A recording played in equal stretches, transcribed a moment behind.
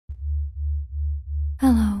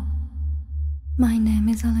Hello, my name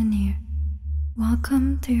is Alanir.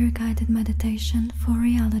 Welcome to your guided meditation for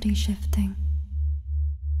reality shifting.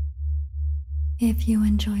 If you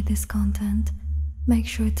enjoy this content, make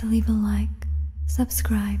sure to leave a like,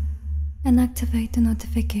 subscribe, and activate the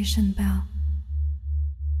notification bell.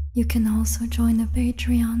 You can also join the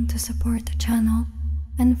Patreon to support the channel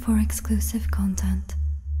and for exclusive content.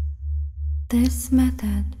 This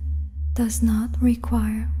method does not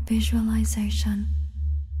require visualization.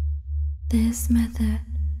 This method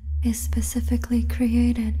is specifically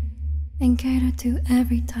created and catered to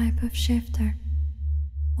every type of shifter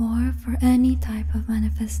or for any type of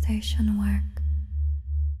manifestation work.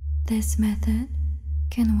 This method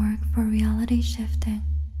can work for reality shifting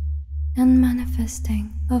and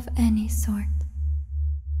manifesting of any sort.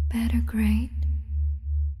 Better grade,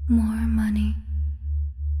 more money,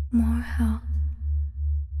 more health,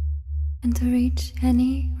 and to reach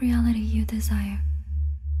any reality you desire.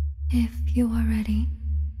 If you are ready,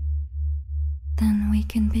 then we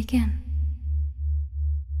can begin.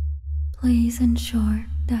 Please ensure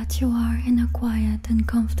that you are in a quiet and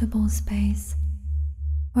comfortable space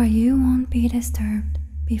where you won't be disturbed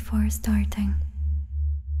before starting.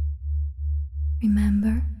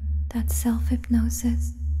 Remember that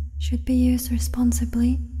self-hypnosis should be used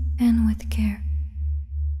responsibly and with care.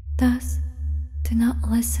 Thus, do not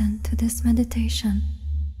listen to this meditation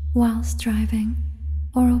whilst driving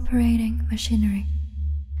or operating machinery.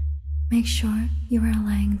 Make sure you are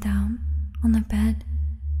lying down on a bed,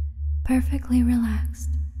 perfectly relaxed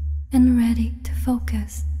and ready to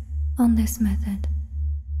focus on this method.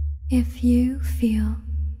 If you feel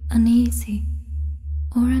uneasy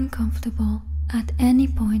or uncomfortable at any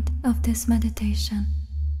point of this meditation,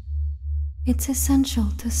 it's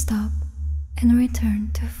essential to stop and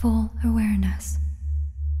return to full awareness.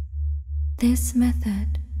 This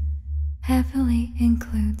method heavily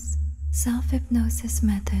includes self-hypnosis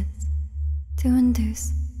methods to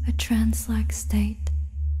induce a trance-like state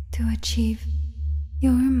to achieve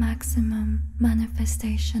your maximum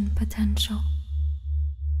manifestation potential.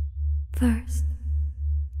 First,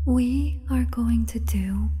 we are going to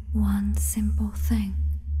do one simple thing.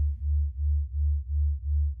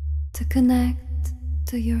 To connect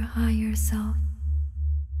to your higher self,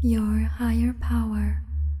 your higher power,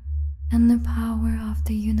 and the power of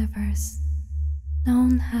the universe,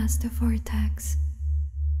 known as the vortex,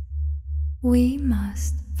 we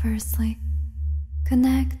must firstly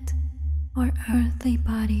connect our earthly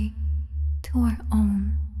body to our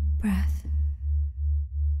own breath.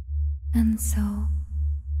 And so,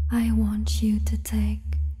 I want you to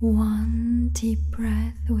take one deep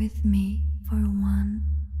breath with me for 1,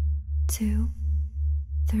 2,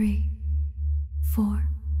 3, 4,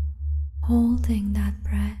 holding that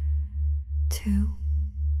breath. 2,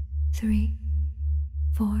 3,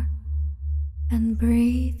 4, and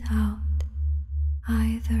breathe out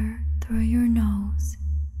either through your nose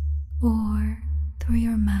or through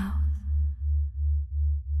your mouth.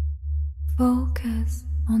 Focus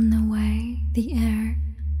on the way the air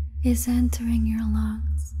is entering your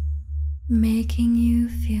lungs, making you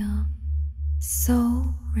feel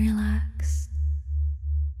so relaxed,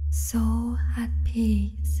 so at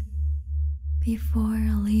peace, before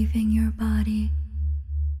leaving your body,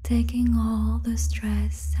 taking all the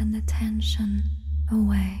stress and the tension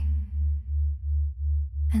away.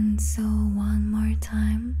 And so one more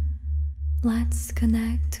time, let's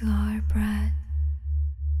connect to our breath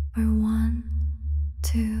for 1,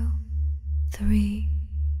 2, 3,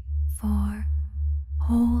 4,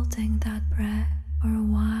 holding that breath for a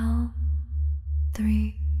while,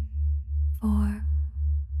 3, 4,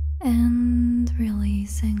 and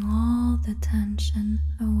releasing all the tension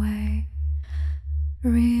away,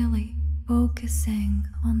 really focusing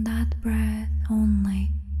on that breath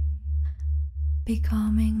only,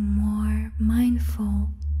 becoming more mindful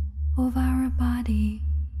of our body,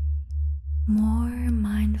 more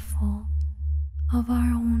mindful of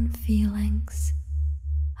our own feelings,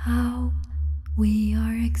 how we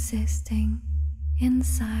are existing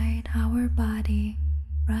inside our body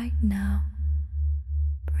right now.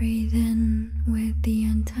 Breathe in with the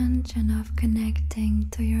intention of connecting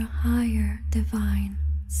to your higher divine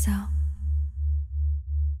self,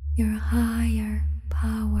 your higher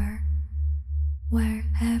power, where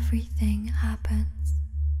everything happens.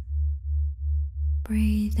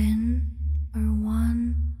 Breathe in for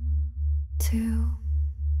 1, 2,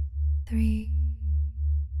 3,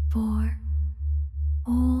 4,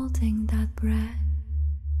 holding that breath.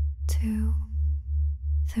 2,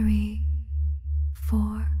 3,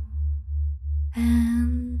 4,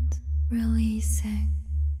 and releasing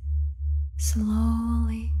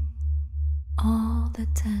slowly all the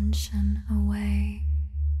tension away,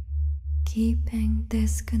 keeping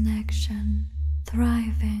this connection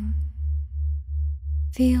thriving,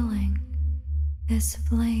 feeling this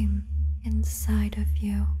flame inside of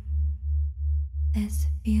you, this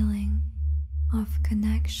feeling of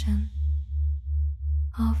connection,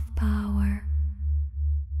 of power,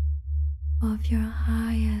 of your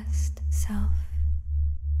highest self,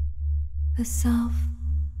 the self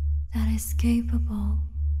that is capable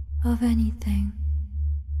of anything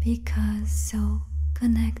because so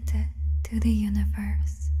connected to the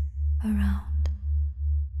universe around.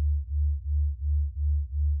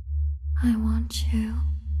 I want you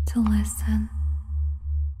to listen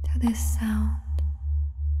to this sound.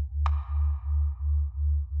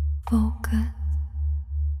 Focus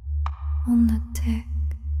on the tick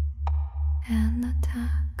and the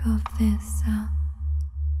tack of this sound.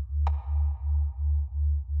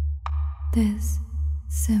 This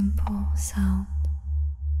simple sound.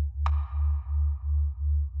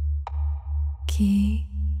 Keep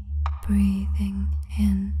breathing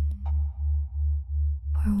in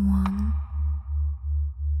for 1,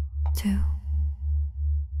 2,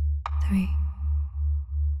 3,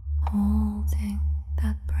 holding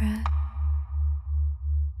that breath.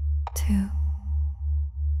 2,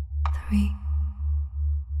 3,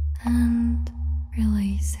 and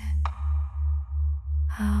release it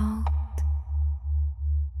out,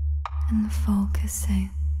 and focusing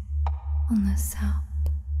on the sound.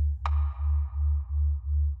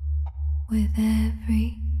 With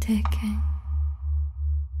every ticking,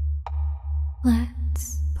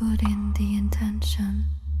 let's put in the intention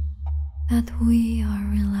that we are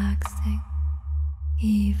relaxing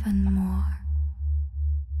even more,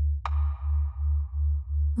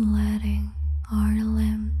 letting our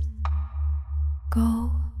limbs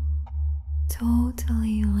go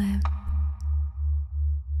totally limp,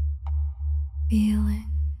 feeling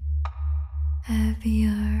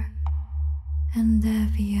heavier and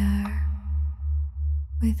heavier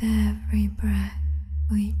with every breath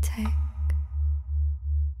we take.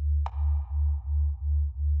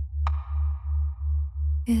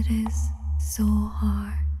 It is so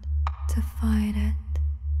hard to fight it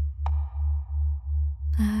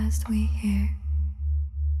as we hear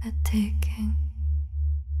the ticking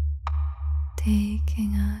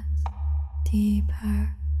taking us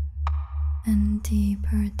deeper and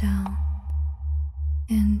deeper down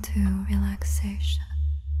into relaxation.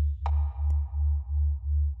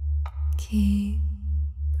 Keep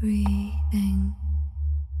breathing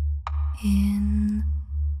in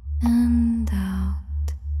and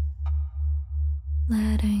out,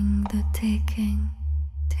 letting the ticking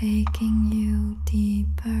taking you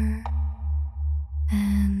deeper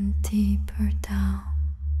and deeper down.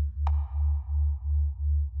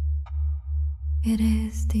 It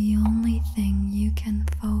is the only thing you can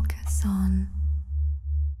focus on.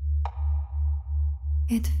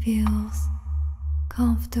 It feels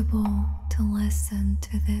comfortable to listen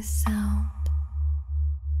to this sound,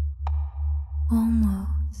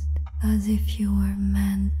 almost as if you were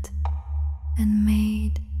meant and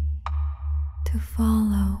made to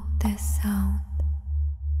follow this sound,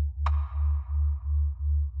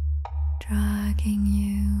 dragging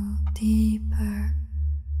you deeper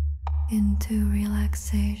into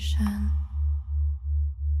relaxation,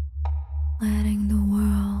 letting the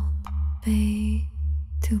world fade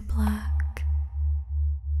to black.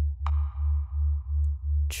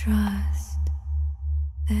 Trust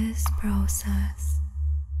this process.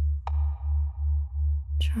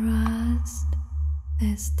 Trust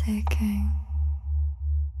this ticking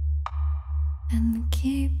and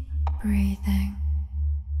keep breathing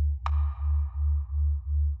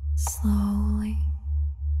slowly,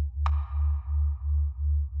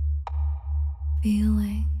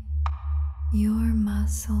 feeling your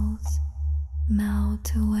muscles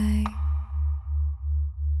melt away,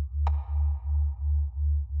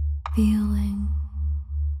 feeling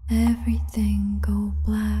everything go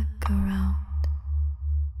black around.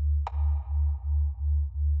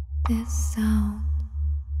 This sound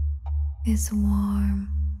is warm,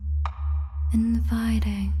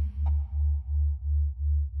 inviting,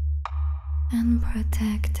 and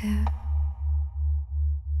protective,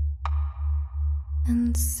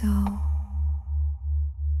 and so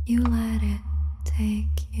you let it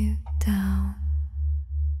take you down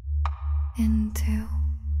into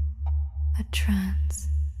a trance.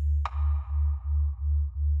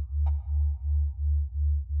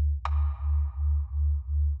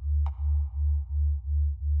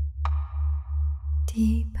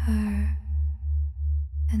 Deeper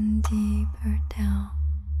and deeper down,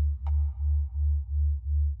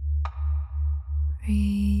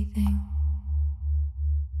 breathing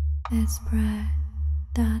is bread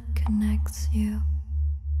that connects you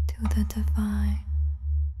to the divine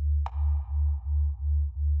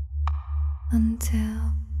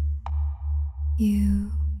until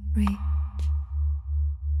you reach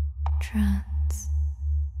trance.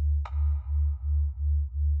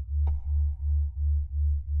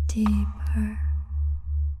 Deeper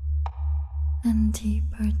and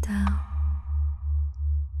deeper down.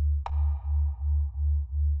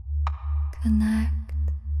 Connect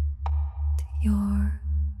to your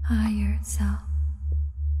higher self.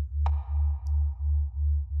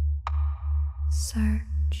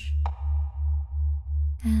 Search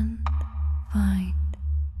and find.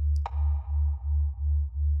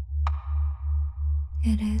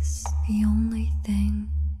 It is the only thing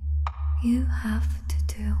you have to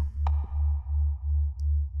do.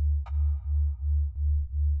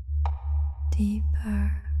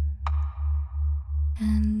 Deeper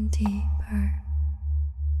and deeper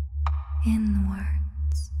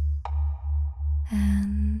inwards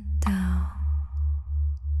and down.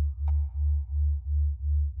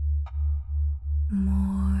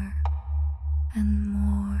 More and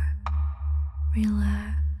more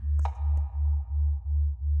relaxed,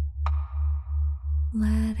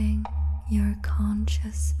 letting your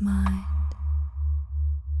conscious mind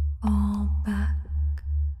fall back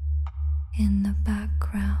in the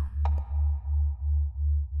background,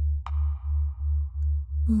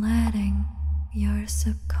 letting your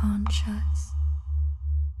subconscious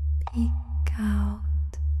peek out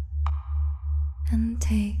and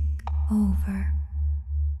take over.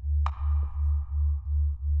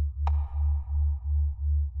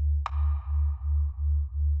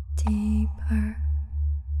 Deeper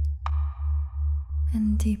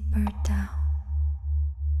and deeper down.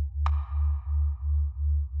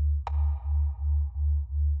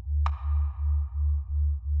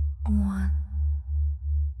 One,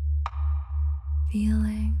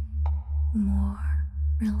 feeling more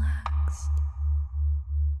relaxed.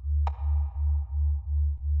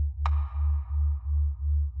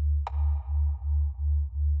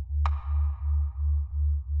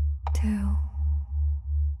 Two,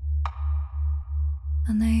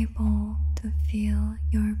 unable to feel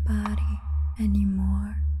your body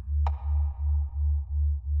anymore.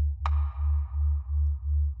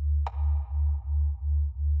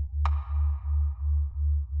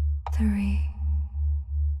 Three,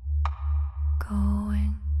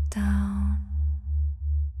 going down,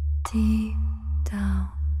 deep down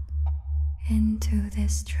into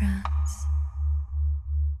this trance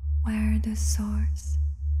where the source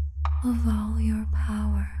of all your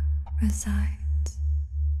power resides.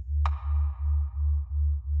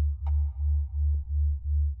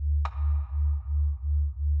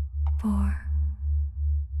 Four,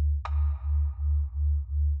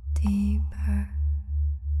 deeper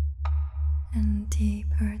and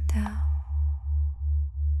deeper down,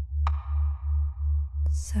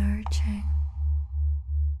 searching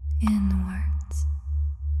inwards.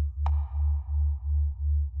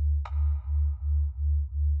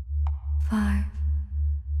 Five,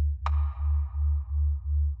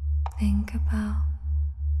 think about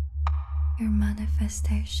your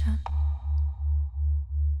manifestation.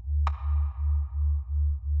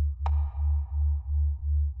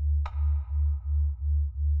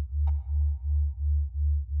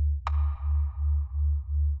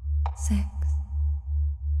 Six,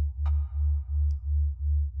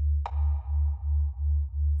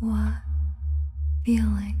 what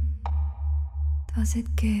feeling does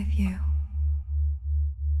it give you?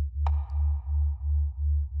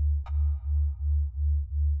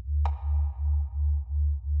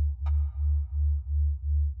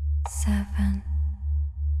 Seven,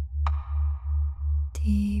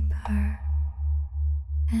 deeper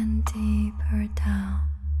and deeper down,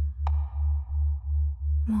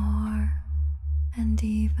 more and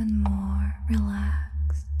even more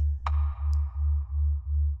relaxed,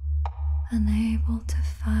 unable to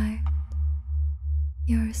fight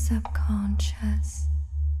your subconscious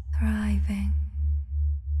thriving.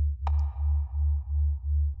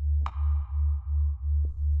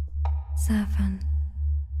 Seven,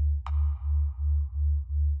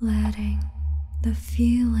 letting the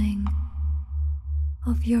feeling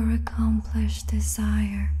of your accomplished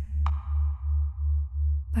desire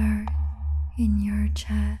birth in your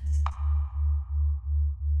chest.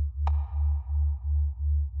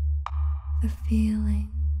 The feeling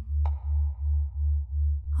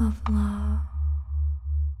of love,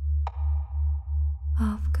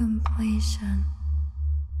 of completion,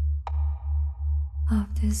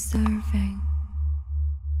 of deserving,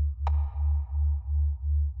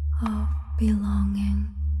 of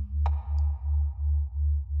belonging.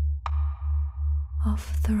 of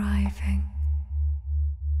thriving.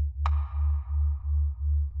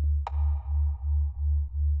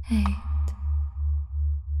 8.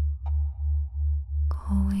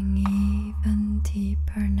 Going even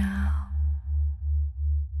deeper now.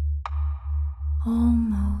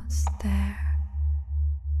 Almost there.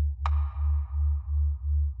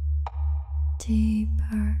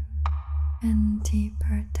 Deeper and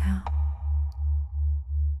deeper down.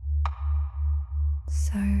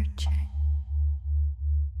 Searching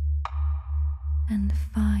and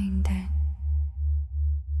finding.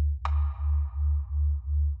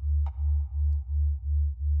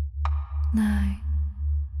 9.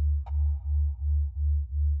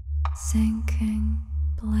 Sinking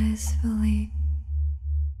blissfully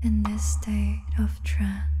in this state of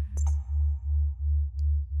trance.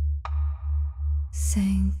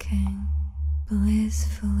 Sinking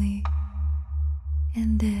blissfully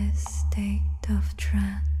in this state of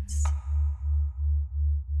trance.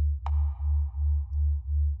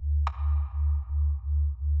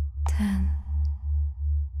 10.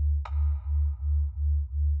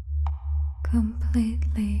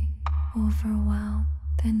 Completely overwhelmed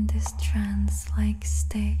in this trance-like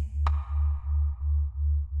state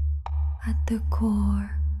at the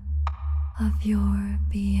core of your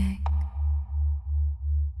being.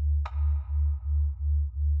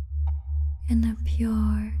 In a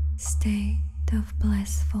pure state of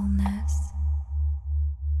blissfulness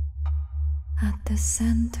at the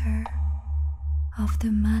center of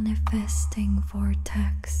the manifesting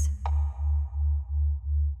vortex.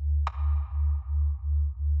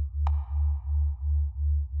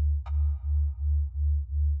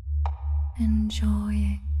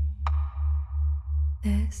 Enjoying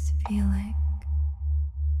this feeling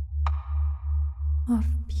of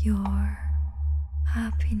pure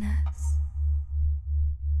happiness,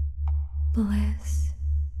 bliss,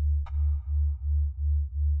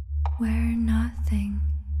 where nothing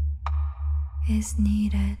is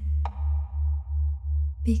needed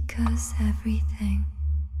because everything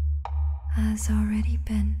has already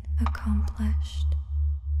been accomplished.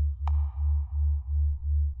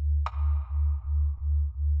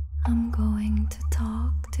 I'm going to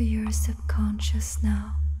talk to your subconscious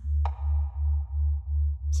now.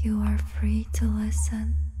 You are free to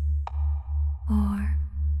listen or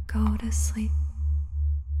go to sleep,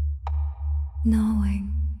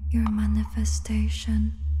 knowing your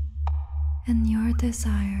manifestation and your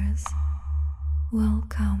desires will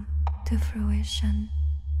come to fruition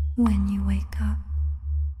when you wake up.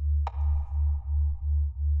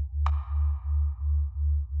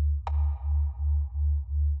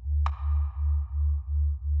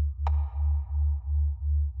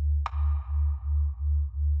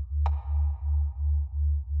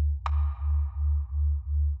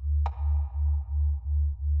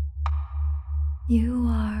 You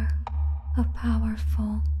are a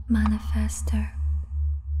powerful manifester.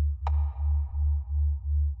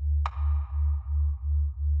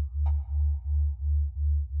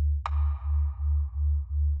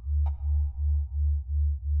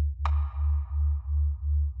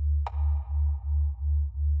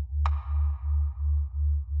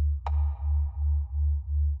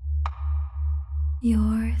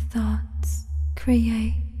 Your thoughts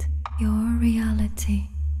create your reality.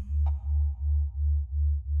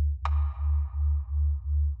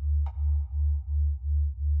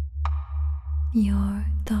 Your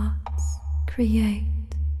thoughts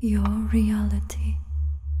create your reality.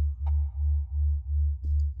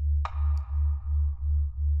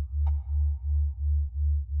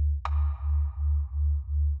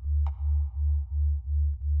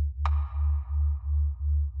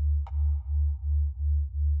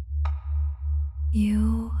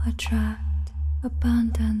 You attract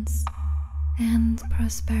abundance and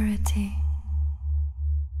prosperity.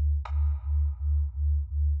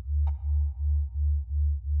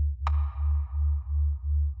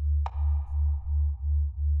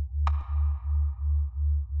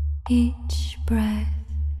 Each breath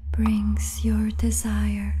brings your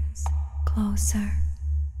desires closer.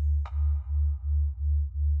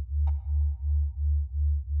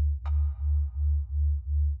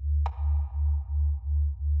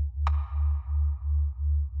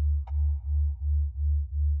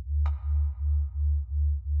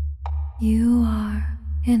 You are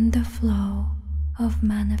in the flow of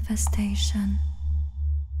manifestation.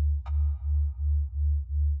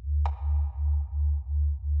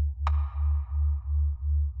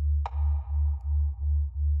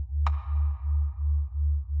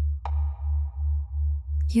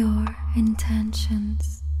 Your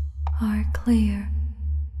intentions are clear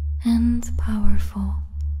and powerful.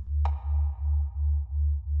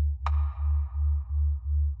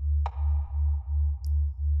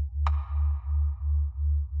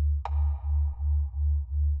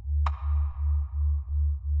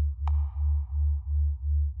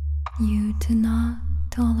 You do not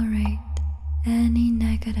tolerate any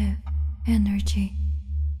negative energy.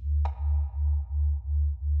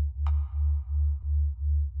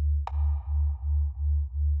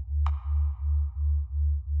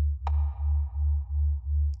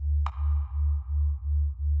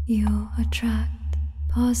 You attract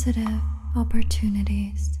positive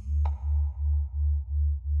opportunities.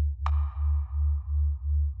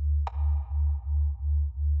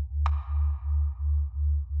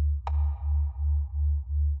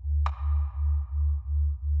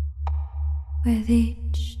 With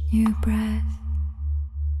each new breath,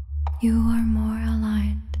 you are more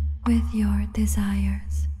aligned with your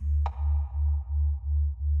desires.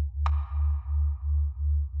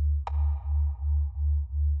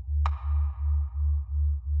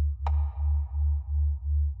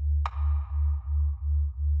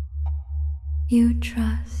 You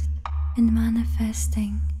trust in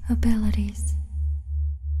manifesting abilities.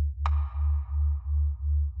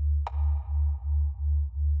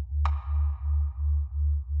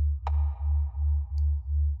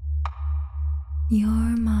 Your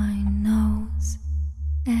mind knows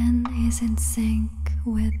and is in sync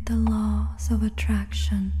with the laws of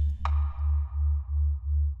attraction.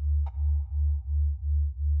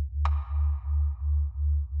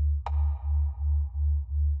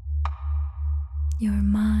 Your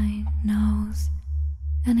mind knows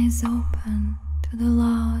and is open to the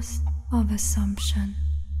laws of assumption.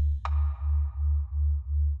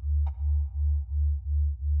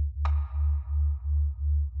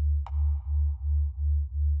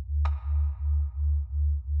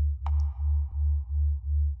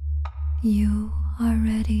 You are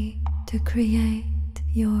ready to create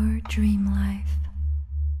your dream life.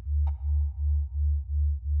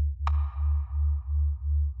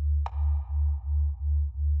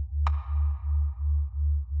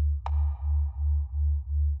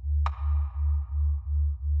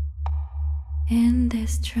 In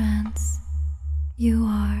this trance, you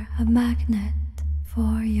are a magnet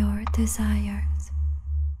for your desires.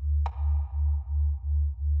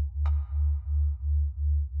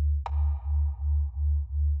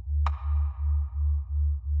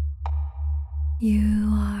 You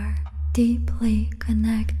are deeply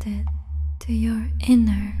connected to your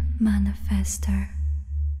inner manifester.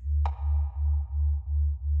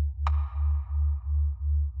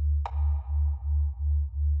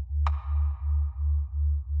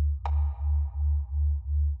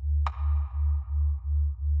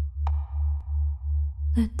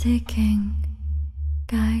 The ticking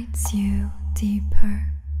guides you deeper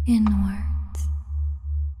inwards.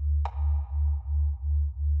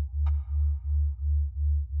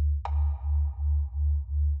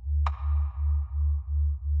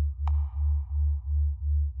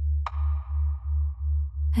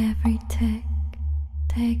 Every tick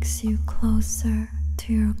takes you closer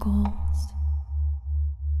to your goals.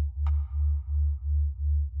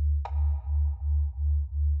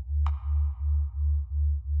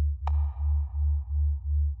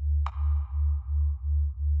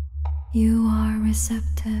 You are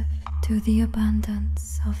receptive to the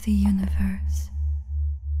abundance of the universe.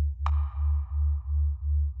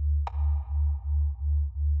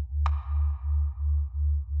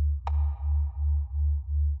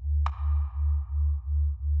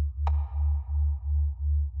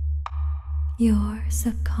 Your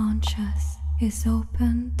subconscious is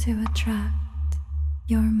open to attract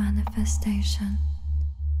your manifestation.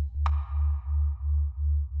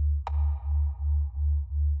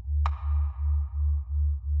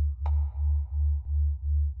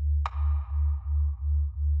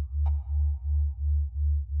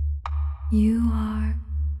 You are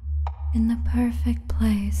in the perfect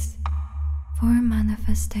place for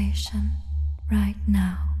manifestation right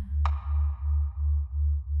now.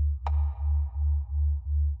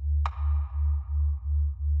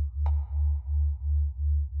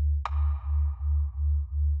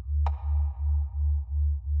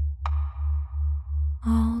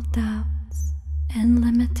 All doubts and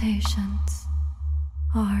limitations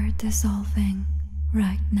are dissolving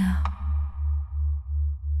right now.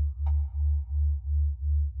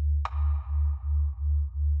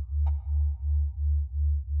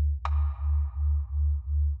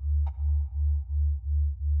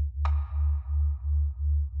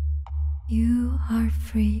 You are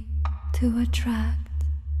free to attract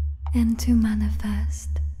and to manifest.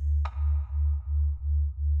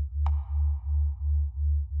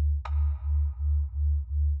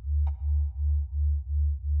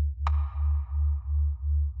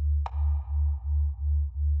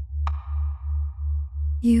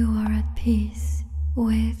 You are at peace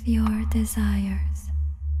with your desires.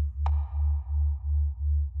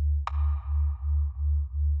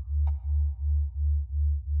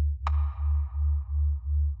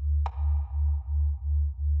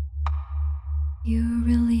 You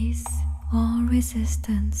release all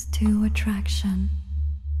resistance to attraction.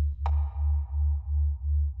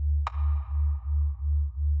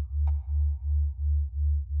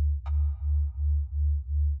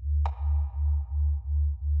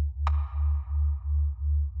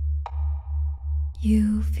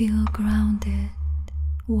 You feel grounded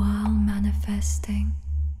while manifesting.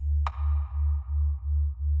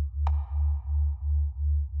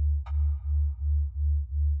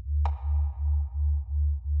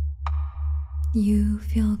 You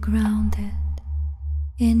feel grounded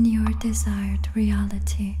in your desired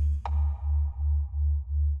reality.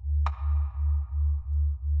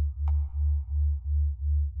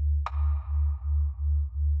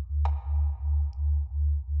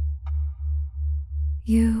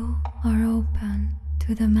 You are open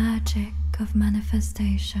to the magic of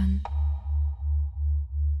manifestation.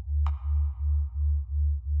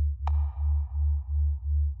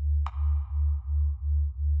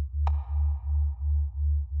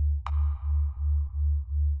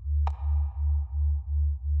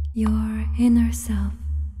 Your inner self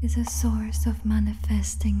is a source of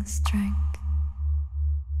manifesting strength.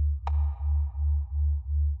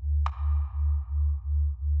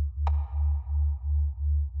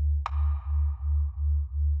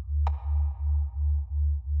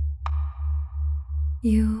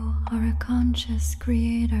 You are a conscious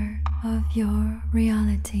creator of your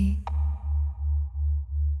reality.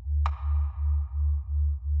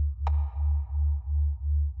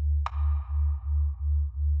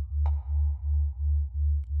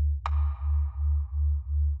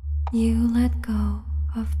 You let go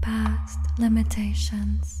of past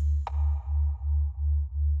limitations.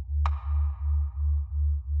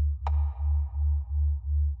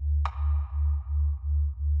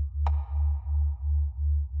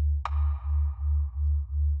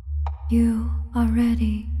 You are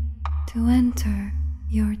ready to enter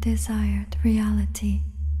your desired reality.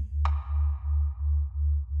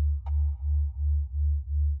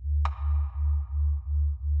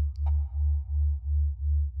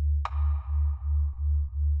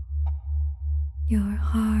 Your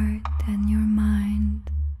heart and your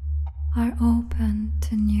mind are open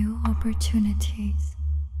to new opportunities.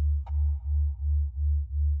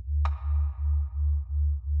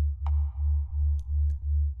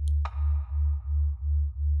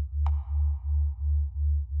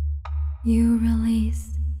 You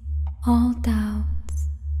release all doubts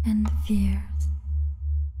and fears.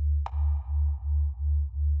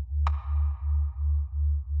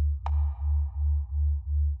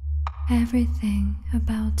 Everything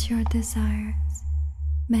about your desires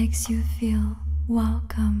makes you feel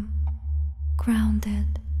welcome,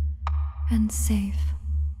 grounded, and safe.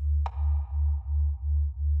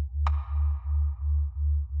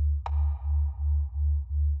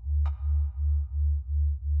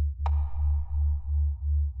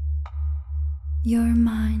 Your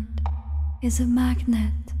mind is a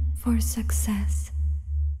magnet for success.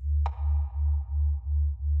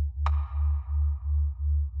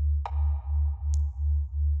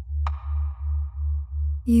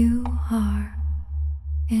 You are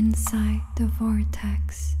inside the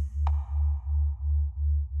vortex.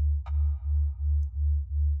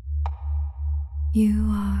 You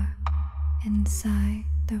are inside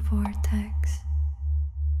the vortex.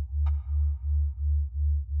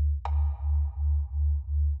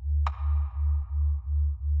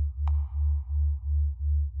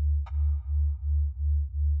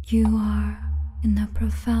 You are in a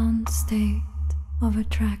profound state of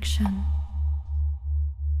attraction.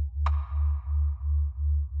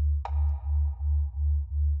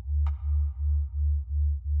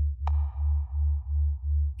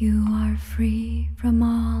 You are free from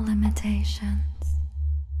all limitations.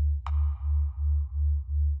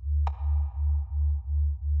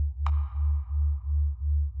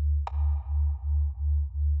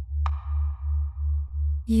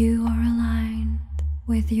 You are aligned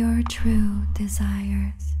with your true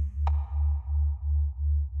desires.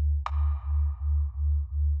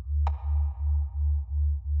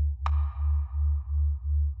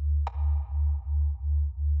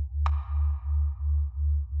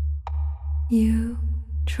 You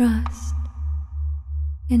trust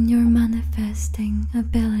in your manifesting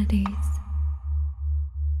abilities.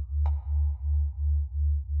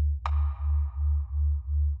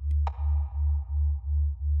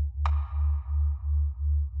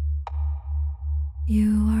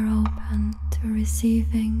 You are open to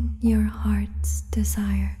receiving your heart's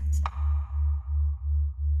desires.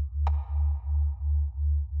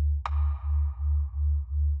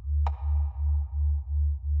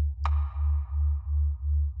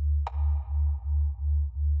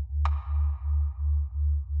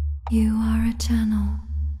 You are a channel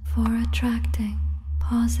for attracting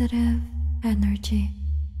positive energy.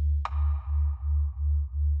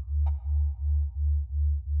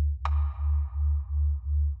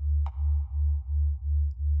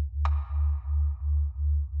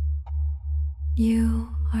 You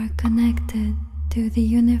are connected to the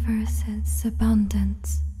universe's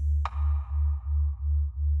abundance.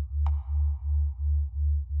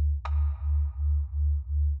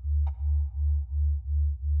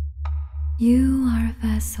 You are a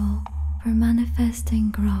vessel for manifesting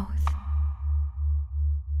growth.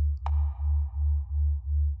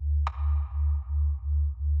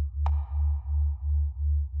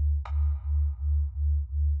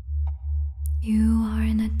 You are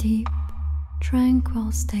in a deep,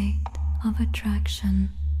 tranquil state of attraction.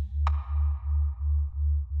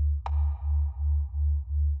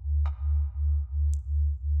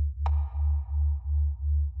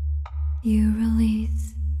 You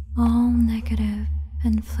release all negative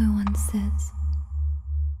influences.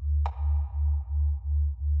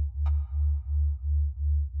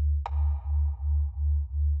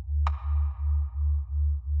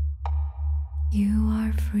 You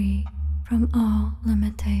are free from all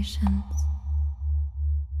limitations.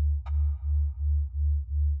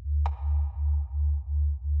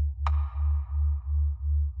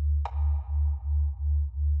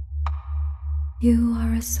 You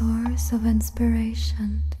are a source of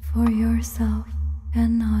inspiration for yourself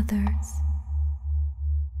and others.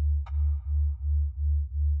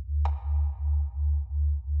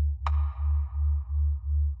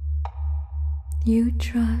 You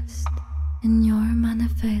trust in your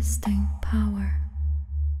manifesting power.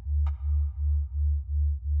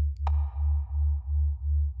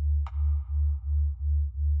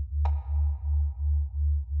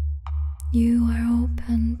 You are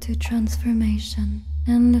open to transformation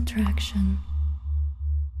and attraction.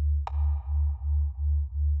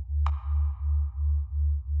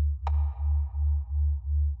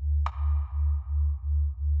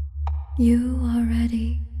 You are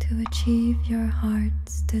ready to achieve your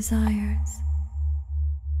heart's desires.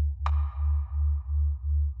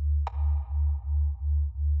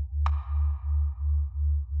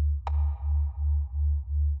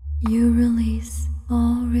 You release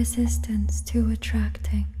all resistance to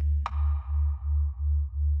attracting.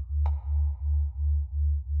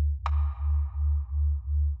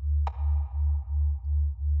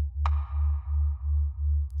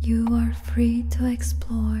 You are free to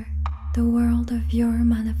explore the world of your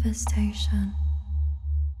manifestation.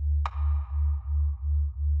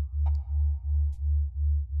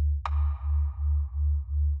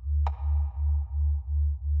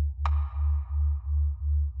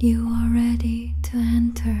 You are ready to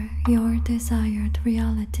enter your desired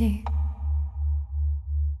reality.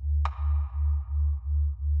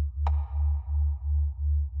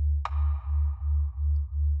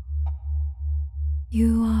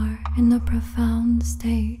 You are in a profound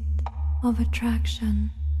state of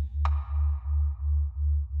attraction.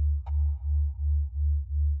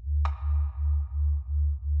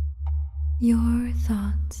 Your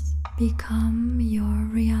thoughts become your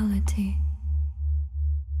reality.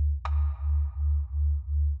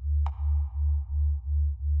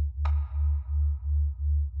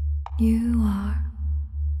 You are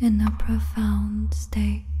in a profound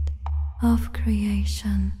state of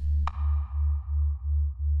creation.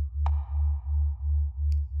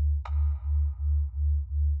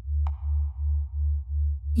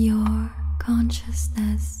 Your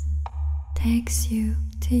consciousness takes you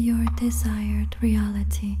to your desired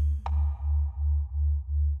reality.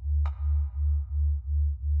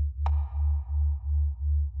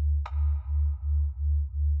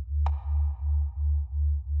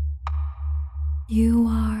 You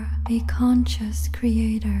are a conscious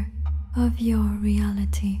creator of your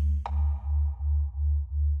reality.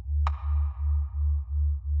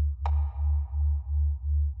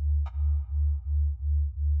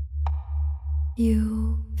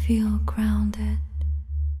 You feel grounded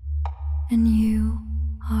and you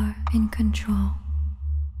are in control.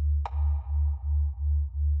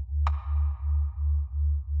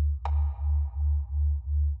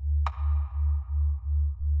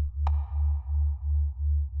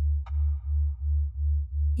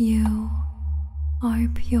 You are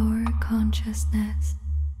pure consciousness,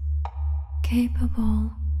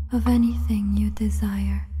 capable of anything you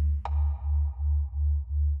desire.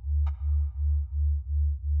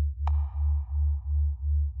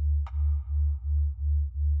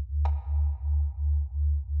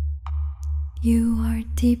 You are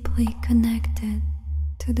deeply connected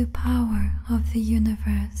to the power of the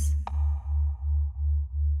universe.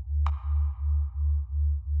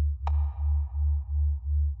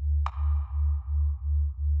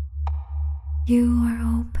 You are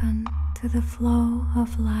open to the flow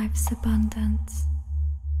of life's abundance.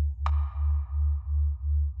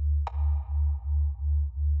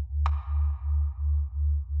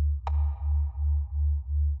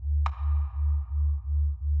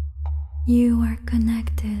 You are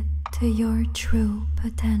connected to your true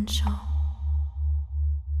potential.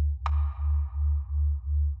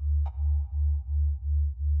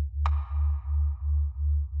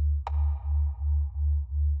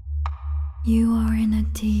 You are in a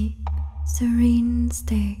deep, serene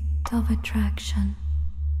state of attraction.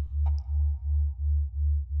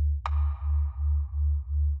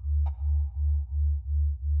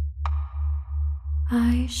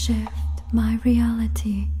 I shift my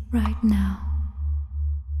reality right now.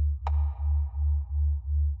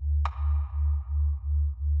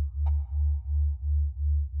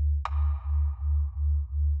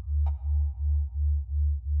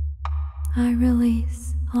 I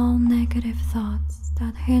release all negative thoughts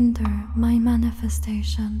that hinder my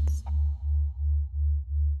manifestations.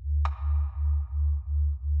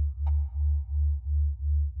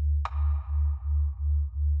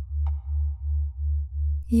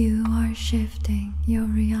 You are shifting your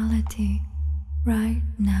reality right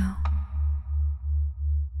now.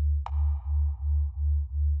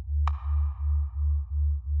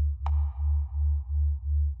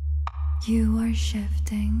 You are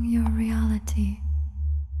shifting your reality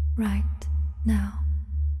right now.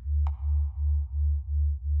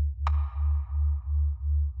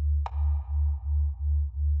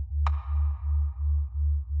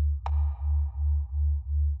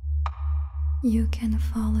 You can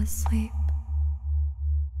fall asleep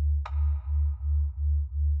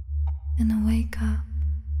and wake up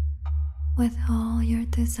with all your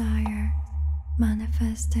desires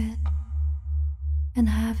manifested and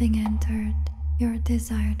having entered your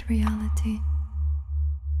desired reality.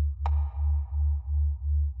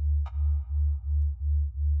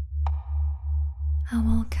 I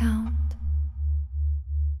will count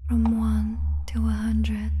from 1 to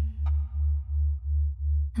 100,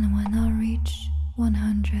 and when I reach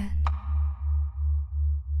 100,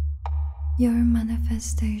 your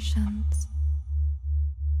manifestations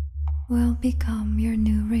will become your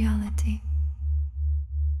new reality.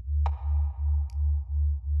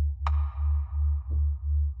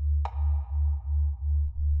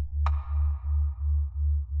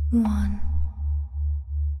 1,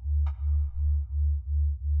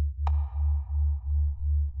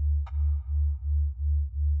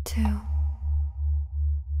 2,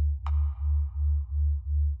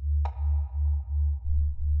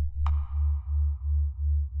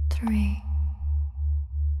 3,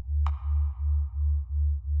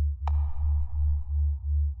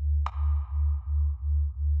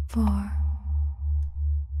 4,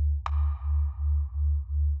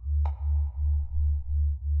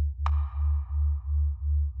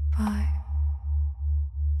 5,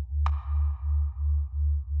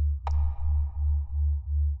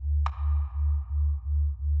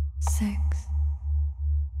 6,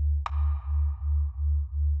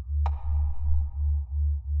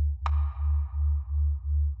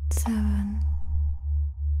 7,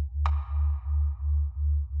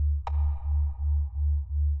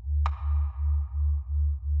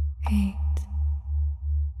 8,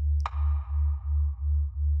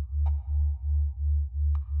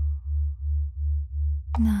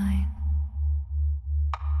 9,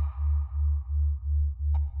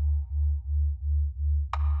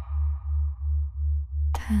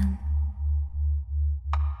 10,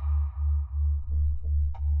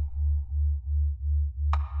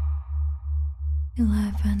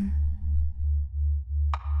 11,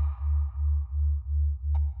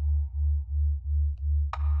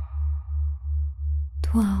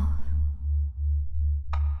 12,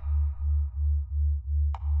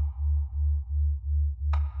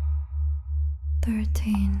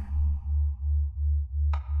 13,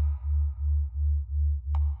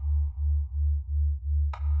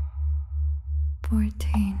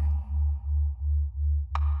 14,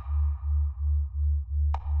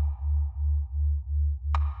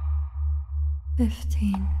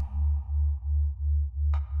 15,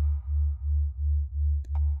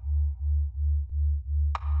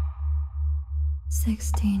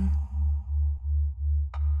 16,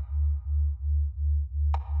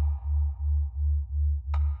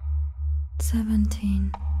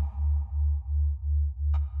 17,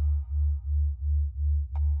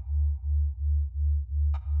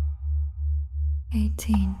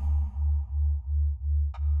 18,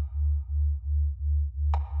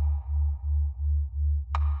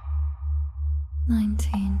 19,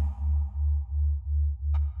 20,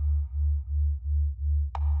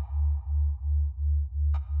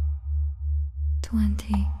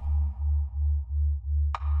 20,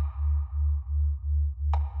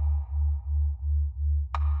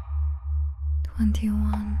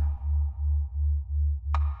 21,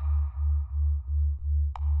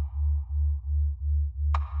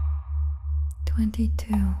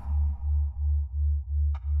 22,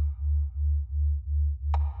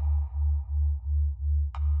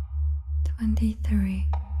 23,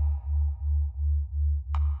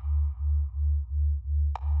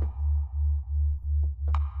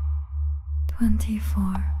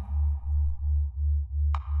 24,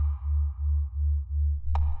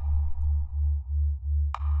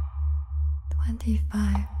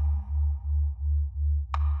 25,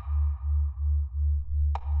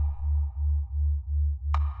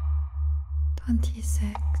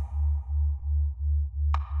 26,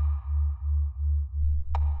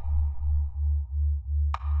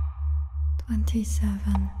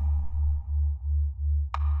 27,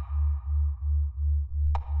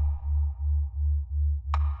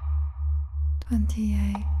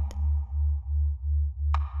 28,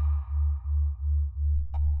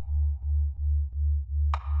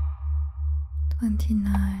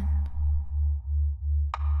 29,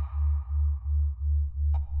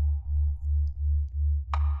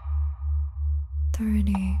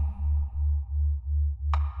 30,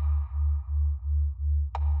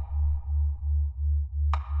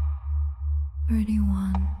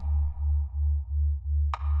 31,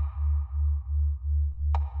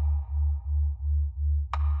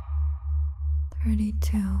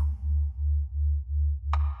 32,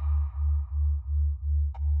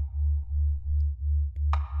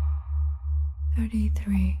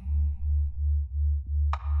 33,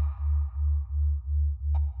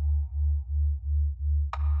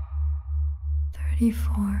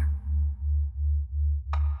 34,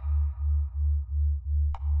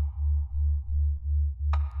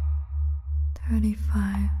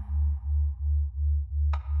 35,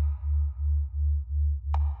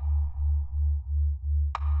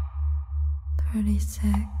 36,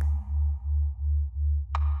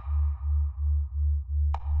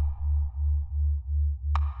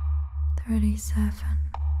 37,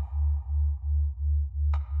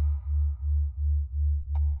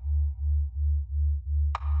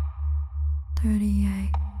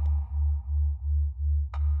 38,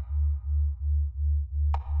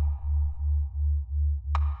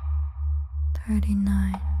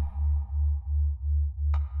 39,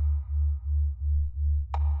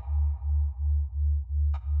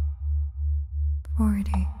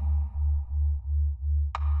 40,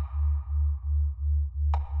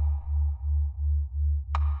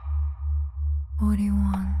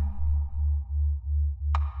 41,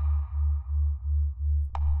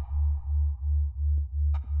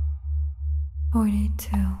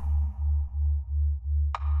 42,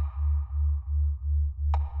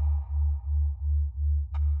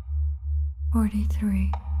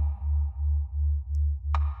 43,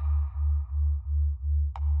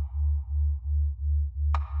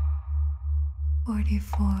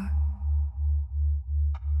 44,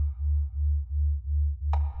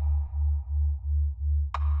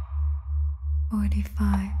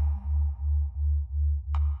 45,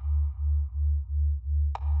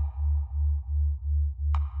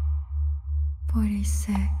 46,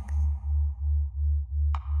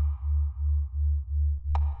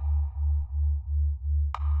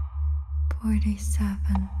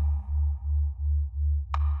 47,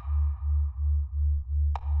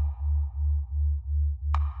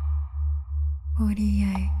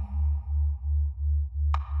 48,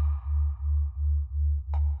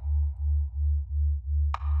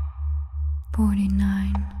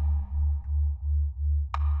 49,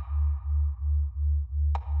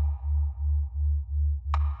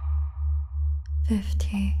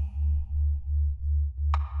 50,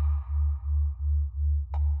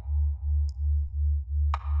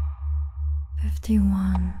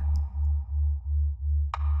 51,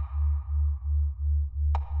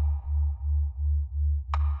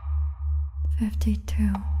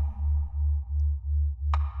 52,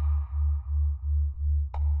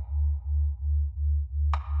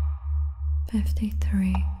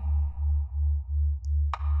 53,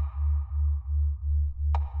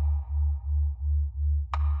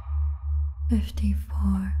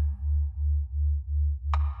 54,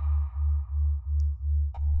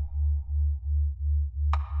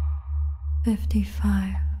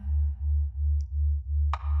 55,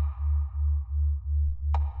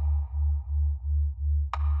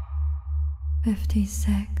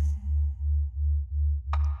 56,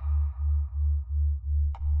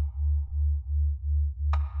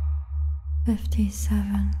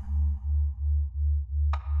 57,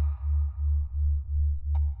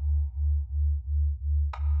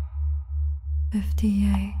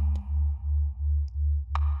 58,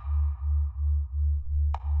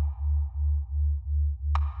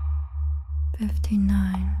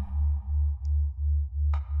 59,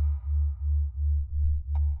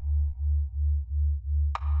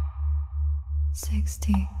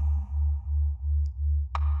 60,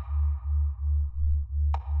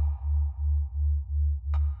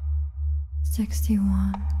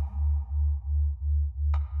 61,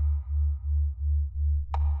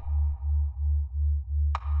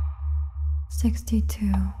 62,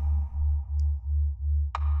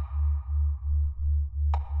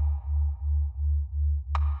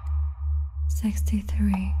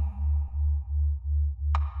 63,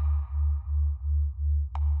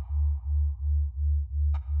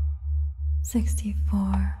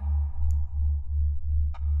 64,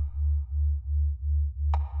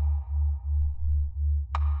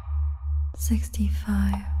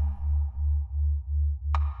 65,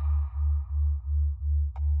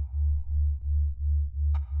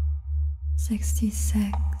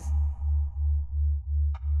 66,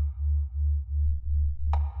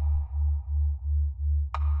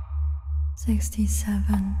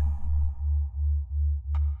 67,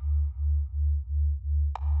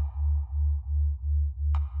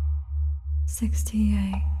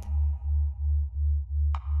 68,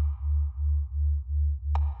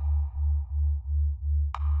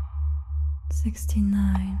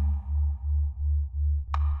 69,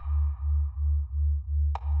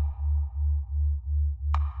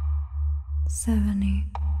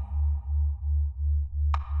 70,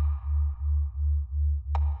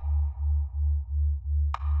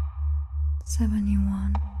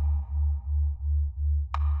 71,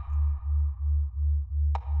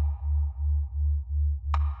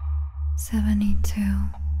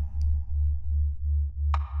 72,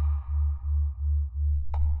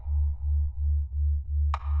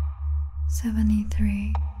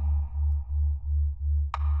 73,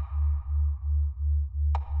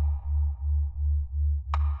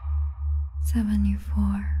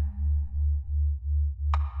 74,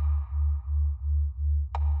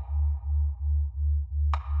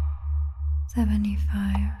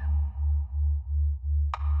 75,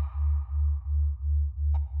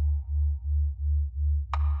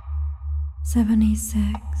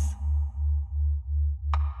 76,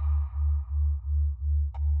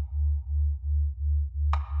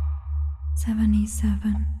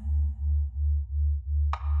 77,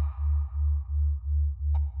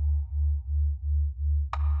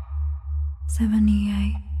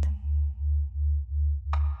 78,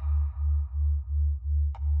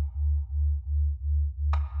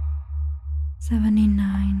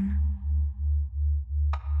 79,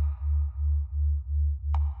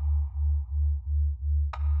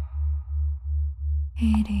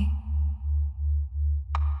 80,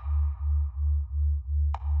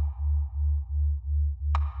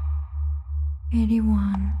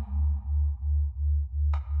 81,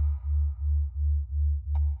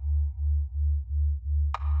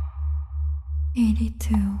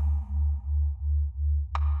 82,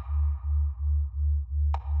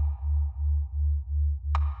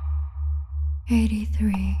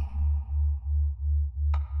 83,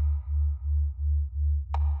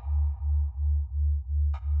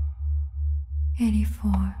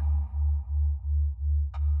 84,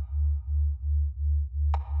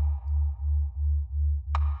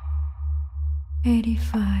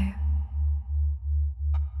 85,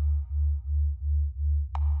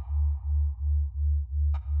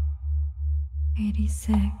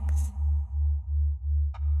 86,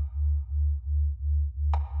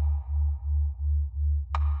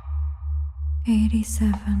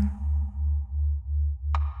 87,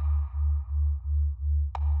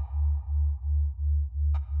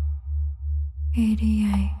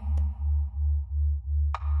 88,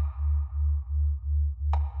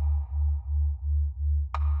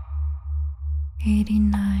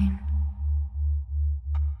 89,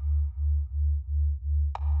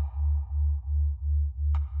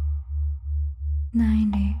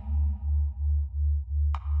 90,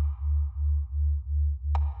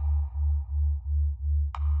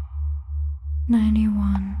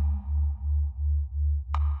 91,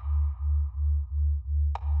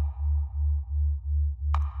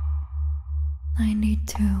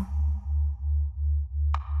 92,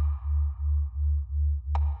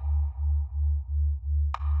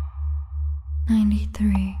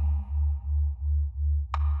 93,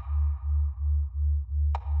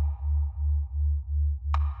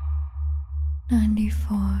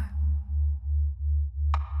 94,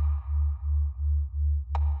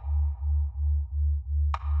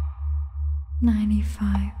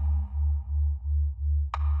 95,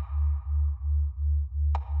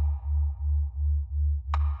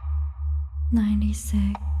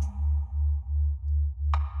 96,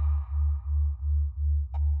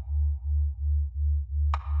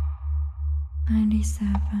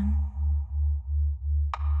 97,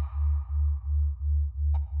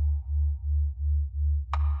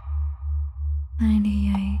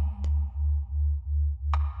 98,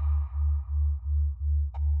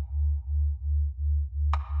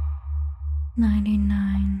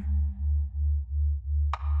 99,